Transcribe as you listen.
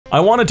I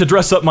wanted to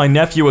dress up my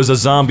nephew as a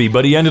zombie,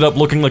 but he ended up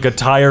looking like a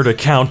tired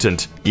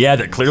accountant. Yeah,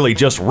 that clearly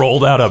just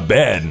rolled out of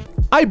bed.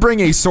 I bring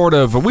a sort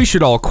of we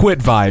should all quit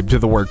vibe to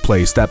the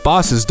workplace that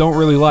bosses don't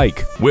really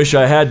like. Wish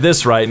I had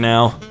this right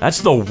now.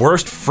 That's the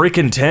worst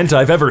freaking tent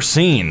I've ever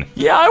seen.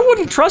 Yeah, I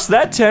wouldn't trust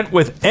that tent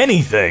with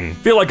anything.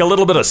 Feel like a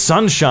little bit of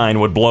sunshine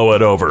would blow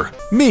it over.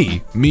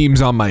 Me,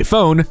 memes on my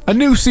phone, a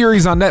new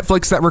series on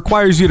Netflix that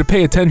requires you to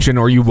pay attention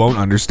or you won't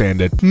understand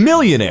it.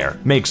 Millionaire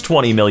makes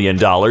 $20 million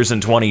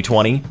in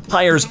 2020,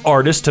 hires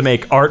artist to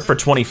make art for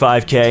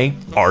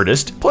 $25K.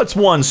 Artist puts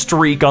one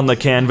streak on the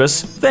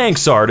canvas,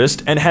 thanks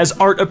artist, and has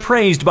art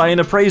appraised by an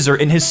appraiser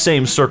in his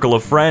same circle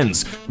of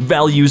friends.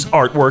 Values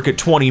artwork at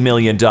 $20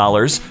 million,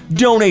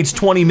 donates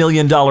 $20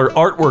 million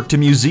artwork to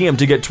museum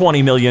to get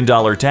 $20 million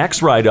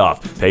tax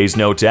write-off, pays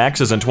no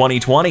taxes in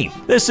 2020.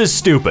 This is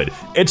stupid.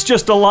 It's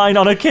just a line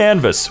on a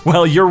canvas.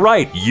 Well, you're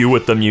right, you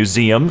at the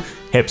museum.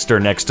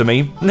 Hipster next to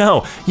me.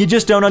 No, you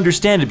just don't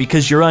understand it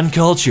because you're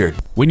uncultured.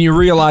 When you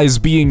realize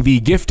being the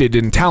gifted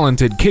and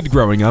talented kid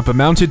growing up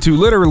amounted to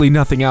literally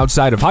nothing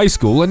outside of high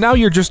school, and now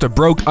you're just a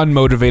broke,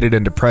 unmotivated,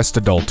 and depressed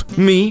adult.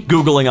 Me,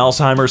 Googling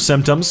Alzheimer's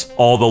symptoms,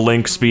 all the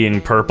links being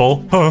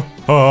purple. I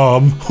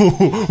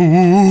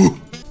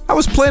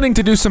was planning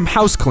to do some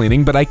house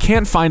cleaning, but I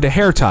can't find a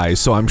hair tie,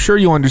 so I'm sure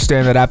you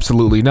understand that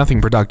absolutely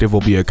nothing productive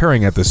will be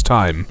occurring at this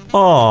time.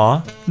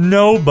 Aw,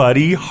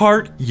 nobody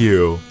heart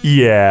you.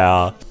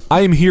 Yeah.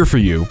 I am here for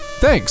you.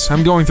 Thanks,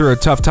 I'm going through a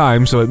tough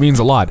time, so it means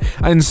a lot.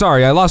 And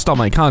sorry, I lost all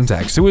my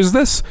contacts. Who is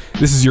this?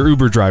 This is your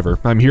Uber driver.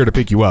 I'm here to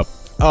pick you up.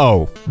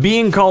 Oh.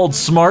 Being called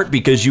smart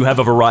because you have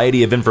a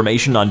variety of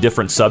information on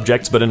different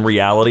subjects, but in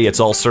reality it's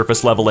all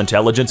surface level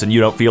intelligence and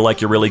you don't feel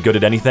like you're really good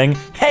at anything?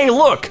 Hey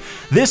look!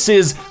 This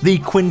is the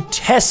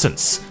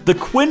quintessence, the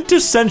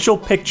quintessential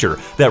picture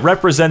that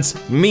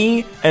represents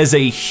me as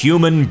a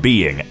human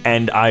being,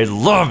 and I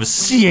love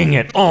seeing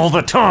it all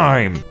the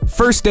time!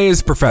 First day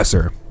as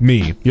professor.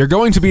 Me. You're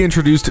going to be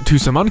introduced to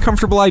some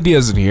uncomfortable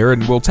ideas in here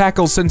and we'll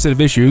tackle sensitive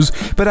issues,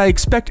 but I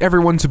expect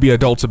everyone to be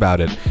adults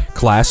about it.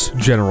 Class,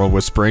 general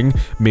whispering.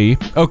 Me.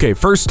 Okay,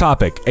 first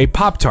topic. A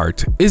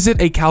Pop-Tart. Is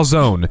it a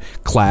calzone?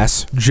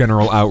 Class,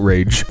 general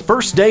outrage.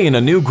 First day in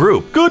a new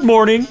group. Good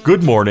morning.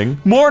 Good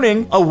morning.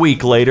 Morning. A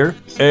week later.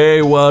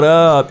 Hey, what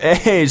up?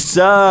 Hey,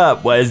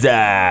 sup? What's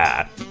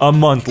that? A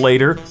month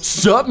later.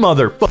 Sup,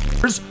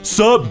 motherfuckers?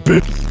 Sup,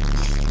 bitch?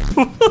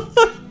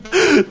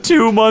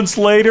 2 months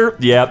later,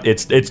 yeah,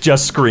 it's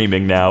just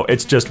screaming now.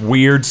 It's just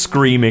weird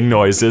screaming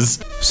noises.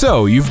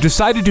 So, you've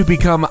decided to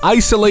become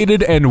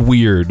isolated and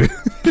weird.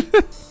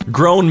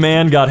 Grown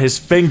man got his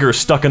finger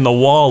stuck in the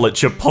wall at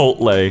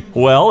Chipotle.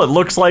 Well, it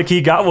looks like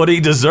he got what he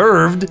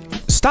deserved.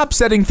 Stop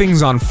setting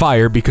things on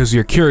fire because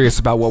you're curious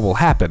about what will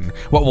happen.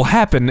 What will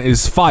happen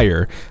is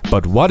fire.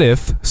 But what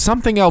if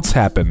something else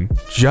happened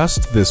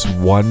just this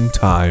one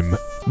time?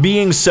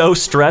 Being so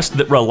stressed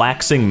that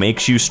relaxing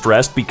makes you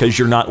stressed because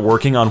you're not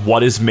working on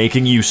what is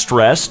making you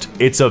stressed?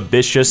 It's a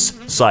vicious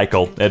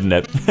cycle, isn't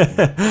it?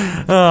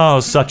 Oh,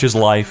 such is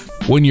life.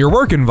 When your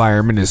work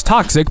environment is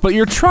toxic, but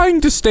you're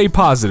trying to stay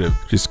positive.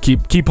 Just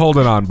keep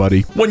holding on,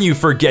 buddy. When you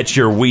forget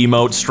your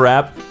Wiimote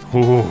strap,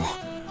 ooh,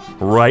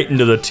 right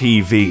into the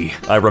TV.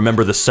 I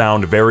remember the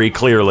sound very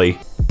clearly.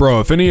 Bro,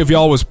 if any of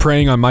y'all was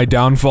preying on my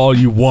downfall,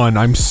 you won.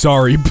 I'm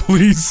sorry,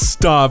 please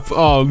stop.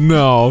 Oh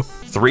no.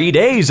 3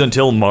 days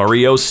until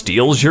Mario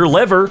steals your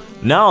liver.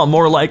 Now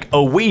more like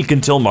a week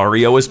until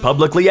Mario is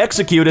publicly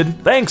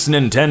executed. Thanks,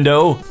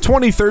 Nintendo.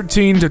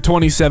 2013 to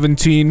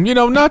 2017, you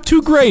know, not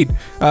too great.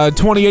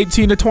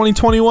 2018 to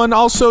 2021,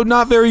 also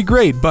not very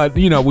great. But,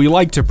 you know, we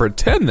like to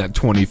pretend that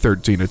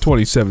 2013 to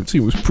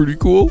 2017 was pretty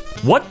cool.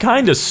 What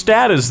kind of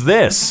stat is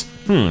this?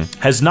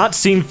 Has not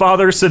seen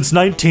father since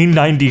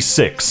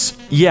 1996.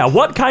 Yeah,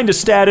 what kind of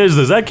stat is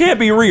this? That can't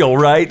be real,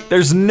 right?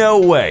 There's no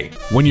way.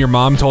 When your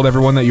mom told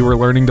everyone that you were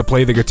learning to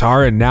play the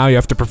guitar and now you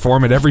have to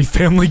perform at every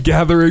family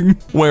gathering.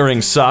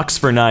 Wearing socks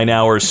for 9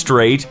 hours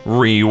straight,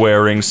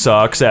 re-wearing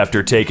socks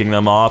after taking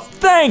them off.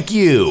 Thank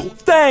you!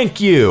 Thank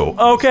you!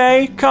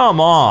 Okay?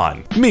 Come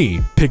on.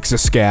 Me picks a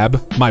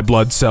scab, my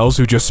blood cells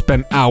who just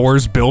spent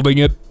hours building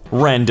it.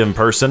 Random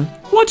person.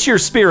 What's your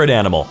spirit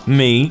animal?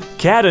 Me.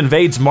 Cat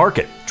invades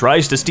market.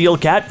 Tries to steal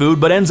cat food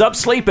but ends up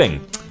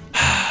sleeping.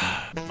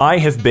 I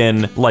have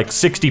been like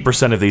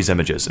 60% of these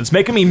images. It's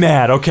making me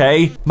mad,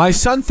 okay? My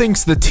son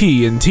thinks the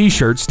T in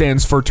t-shirt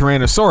stands for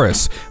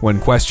Tyrannosaurus. When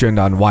questioned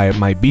on why it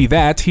might be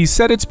that, he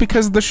said it's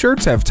because the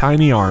shirts have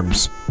tiny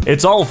arms.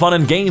 It's all fun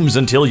and games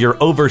until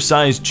your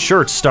oversized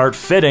shirts start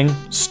fitting.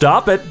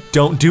 Stop it.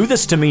 Don't do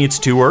this to me, it's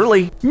too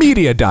early.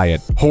 Media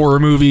diet. Horror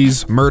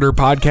movies, murder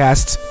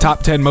podcasts,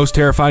 top 10 most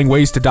terrifying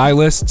ways to die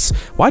lists.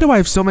 Why do I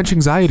have so much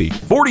anxiety?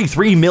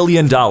 $43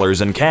 million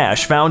in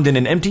cash found in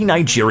an empty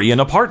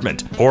Nigerian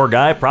apartment. Poor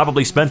guy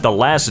probably spent the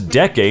last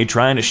decade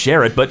trying to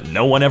share it, but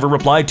no one ever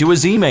replied to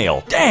his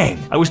email. Dang,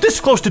 I was this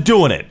close to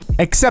doing it.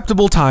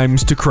 Acceptable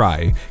times to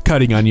cry: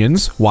 cutting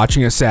onions,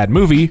 watching a sad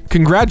movie,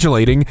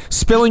 congratulating,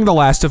 spilling the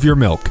last of your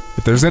milk.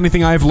 If there's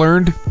anything I've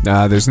learned,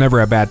 there's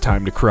never a bad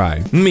time to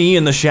cry. Me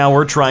in the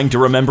shower trying to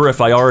remember if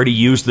I already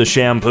used the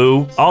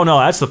shampoo. Oh no,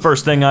 that's the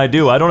first thing I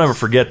do. I don't ever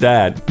forget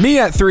that. Me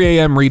at 3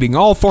 a.m. reading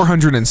all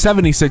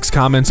 476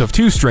 comments of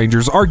two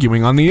strangers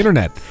arguing on the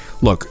internet.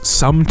 Look,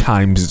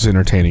 sometimes it's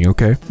entertaining,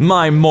 okay?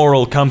 My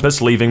moral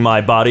compass leaving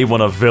my body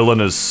when a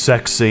villain is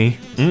sexy.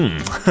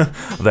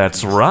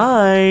 That's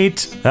right.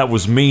 That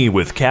was me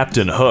with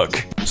Captain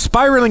Hook.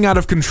 Spiraling out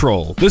of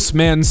control. This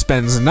man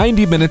spends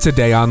 90 minutes a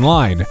day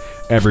online.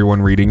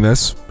 Everyone reading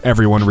this?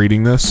 Everyone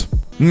reading this?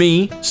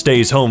 Me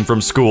stays home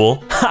from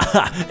school.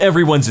 Haha,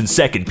 everyone's in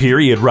second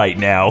period right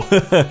now.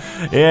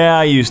 Yeah,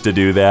 I used to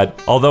do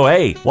that. Although,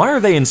 hey, why are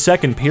they in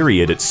second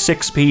period at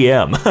 6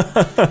 p.m.?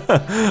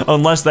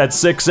 Unless that's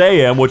 6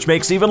 a.m., which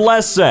makes even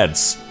less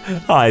sense.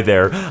 Hi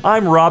there,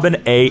 I'm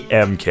Robin A.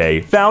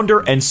 MK, founder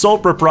and sole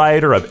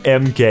proprietor of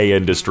MK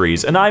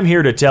Industries, and I'm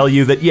here to tell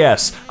you that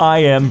yes, I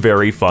am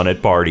very fun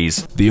at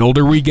parties. The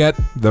older we get,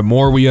 the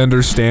more we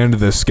understand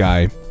this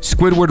guy.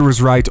 Squidward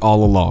was right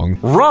all along.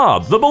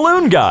 Rob, the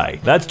balloon guy.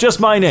 That's just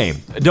my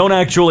name. Don't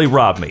actually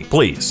rob me,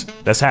 please.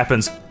 This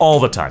happens all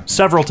the time,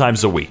 several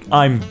times a week.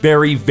 I'm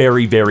very,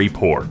 very, very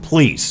poor.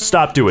 Please,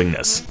 stop doing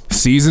this.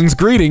 Season's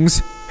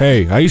greetings.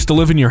 Hey, I used to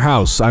live in your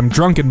house. I'm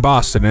drunk in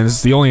Boston, and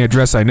it's the only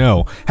address I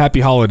know. Happy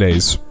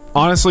holidays.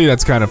 Honestly,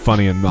 that's kind of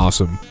funny and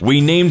awesome.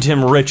 We named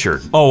him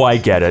Richard. Oh, I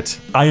get it.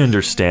 I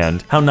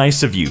understand. How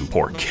nice of you,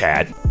 poor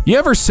cat. You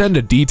ever send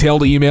a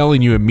detailed email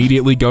and you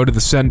immediately go to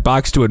the send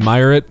box to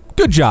admire it?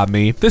 Good job,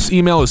 me. This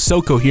email is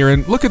so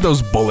coherent. Look at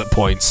those bullet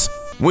points.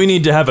 We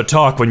need to have a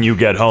talk when you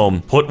get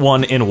home. Put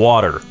one in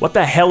water. What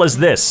the hell is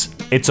this?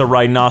 It's a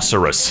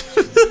rhinoceros.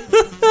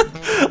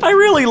 I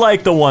really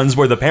like the ones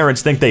where the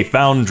parents think they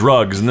found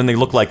drugs and then they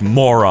look like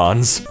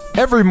morons.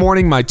 Every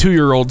morning, my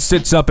 2-year-old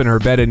sits up in her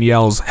bed and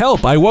yells,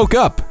 "Help, I woke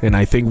up!" And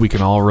I think we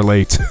can all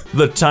relate.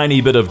 The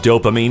tiny bit of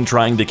dopamine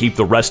trying to keep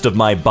the rest of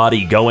my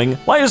body going.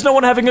 Why is no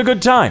one having a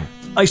good time?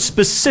 I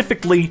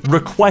specifically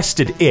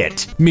requested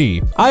it.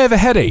 Me, I have a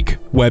headache.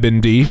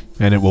 WebMD,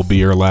 and it will be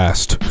your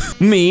last.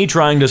 Me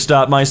trying to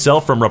stop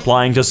myself from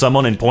replying to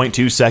someone in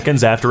 0.2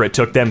 seconds after it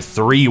took them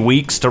 3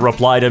 weeks to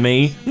reply to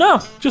me. No,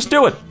 just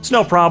do it. It's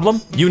no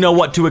problem. You know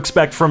what to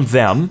expect from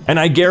them, and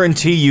I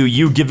guarantee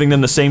you giving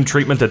them the same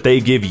treatment that they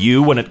give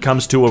you when it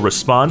comes to a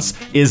response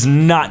is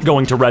not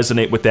going to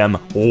resonate with them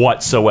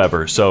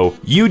whatsoever. So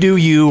you do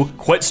you,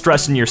 quit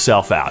stressing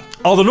yourself out.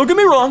 Although don't get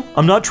me wrong,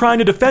 I'm not trying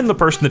to defend the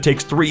person that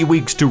takes 3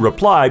 weeks to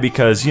reply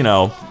because, you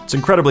know, it's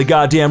incredibly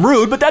goddamn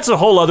rude, but that's a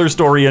whole other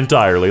story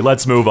entirely.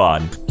 Let's move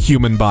on.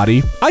 Human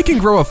body. I can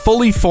grow a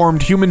fully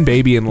formed human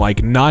baby in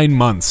like 9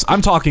 months.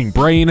 I'm talking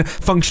brain,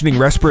 functioning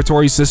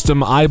respiratory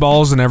system,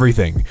 eyeballs, and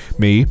everything.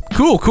 Me?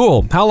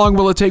 Cool. How long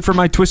will it take for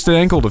my twisted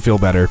ankle to feel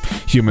better?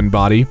 Human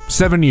body.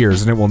 7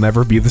 years and it will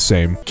never be the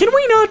same. Can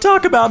we not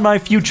talk about my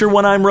future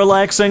when I'm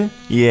relaxing?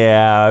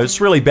 Yeah,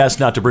 it's really best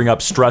not to bring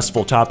up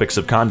stressful topics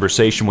of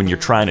conversation when you're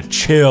trying to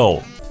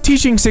chill.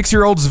 Teaching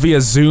 6-year-olds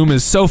via Zoom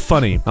is so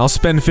funny. I'll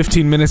spend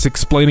 15 minutes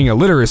explaining a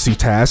literacy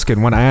task,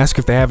 and when I ask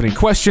if they have any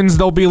questions,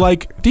 they'll be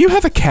like, "Do you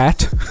have a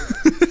cat?"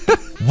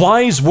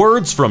 Wise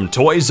words from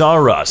Toys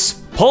R Us.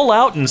 Pull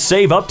out and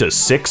save up to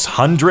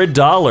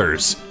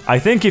 $600. I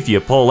think if you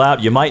pull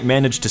out, you might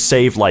manage to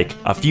save like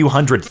a few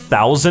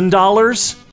 $100,000.